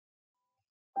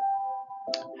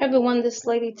Hi everyone, this is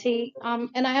Lady T,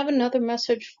 and I have another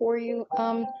message for you.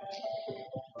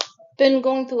 Been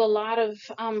going through a lot of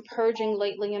purging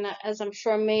lately, and as I'm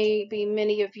sure maybe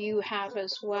many of you have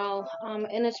as well.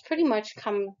 And it's pretty much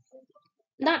come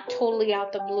not totally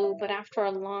out the blue, but after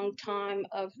a long time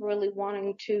of really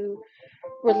wanting to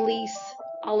release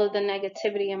all of the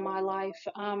negativity in my life,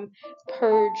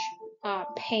 purge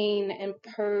pain and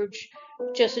purge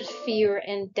just fear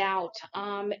and doubt,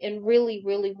 and really,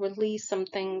 really release some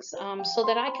things so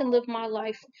that I can live my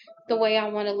life the way I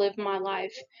want to live my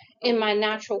life in my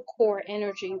natural core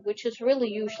energy, which is really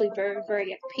usually very,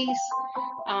 very at peace,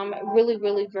 really,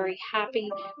 really very happy.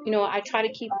 I try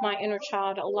to keep my inner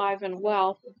child alive and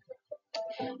well,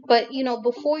 but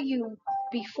before you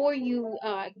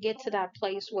get to that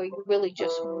place where you really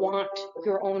just want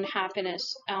your own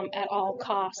happiness at all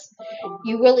costs,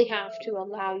 you really have to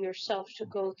allow yourself to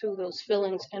go through those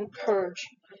feelings and purge.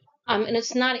 And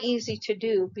it's not easy to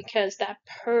do because that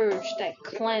purge, that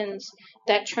cleanse,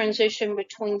 that transition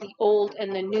between the old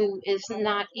and the new is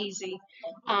not easy.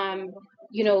 Um,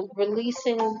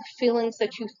 Releasing feelings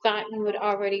that you thought you had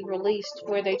already released,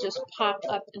 where they just pop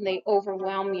up and they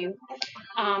overwhelm you.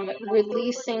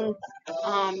 Releasing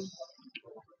um,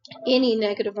 any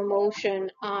negative emotion,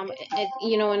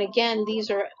 and again,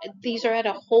 these are at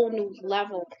a whole new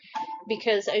level,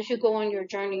 because as you go on your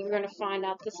journey, you're going to find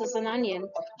out this is an onion,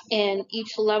 and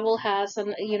each level has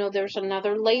there's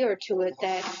another layer to it,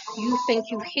 that you think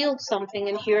you healed something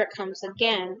and here it comes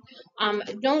again.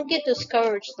 Don't get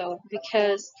discouraged though,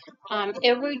 because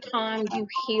every time you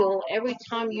heal, every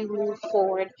time you move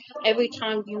forward, every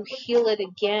time you heal it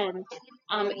again,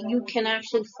 you can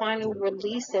actually finally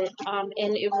release it,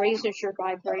 and it raises your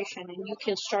vibration, and you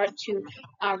can start to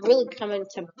really come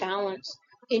into balance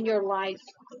in your life,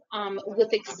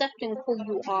 with accepting who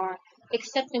you are,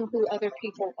 accepting who other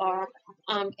people are,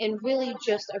 and really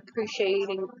just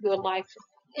appreciating your life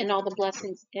and all the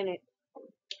blessings in it.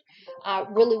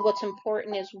 Really, what's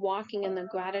important is walking in the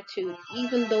gratitude,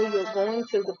 even though you're going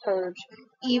through the purge,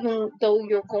 even though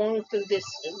you're going through this,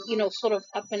 sort of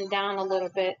up and down a little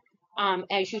bit.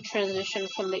 As you transition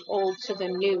from the old to the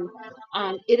new,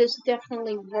 it is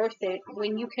definitely worth it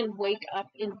when you can wake up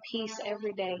in peace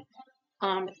every day,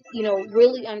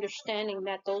 really understanding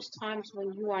that those times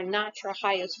when you are not your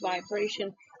highest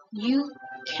vibration, you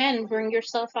can bring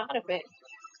yourself out of it.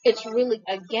 It's really,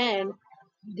 again,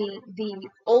 the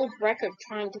old record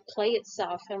trying to play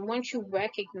itself, and once you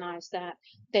recognize that,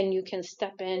 then you can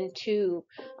step into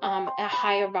a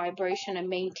higher vibration and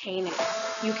maintain it.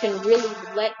 You can really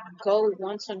let go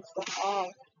once and for all.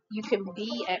 You can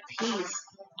be at peace,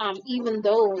 even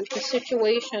though the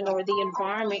situation or the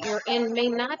environment you're in may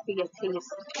not be at peace.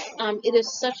 It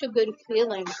is such a good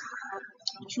feeling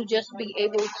to just be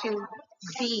able to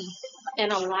be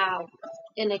and allow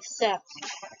and accept,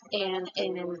 and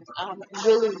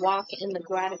really walk in the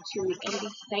gratitude and be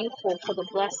thankful for the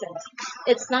blessings.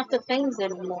 It's not the things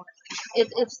anymore.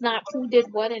 It's not who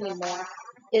did what anymore.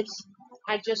 It's,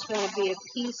 I just want to be at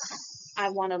peace. I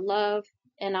want to love,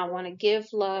 and I want to give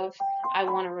love. I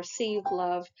want to receive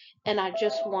love, and I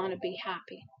just want to be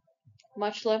happy.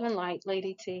 Much love and light,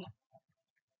 Lady T.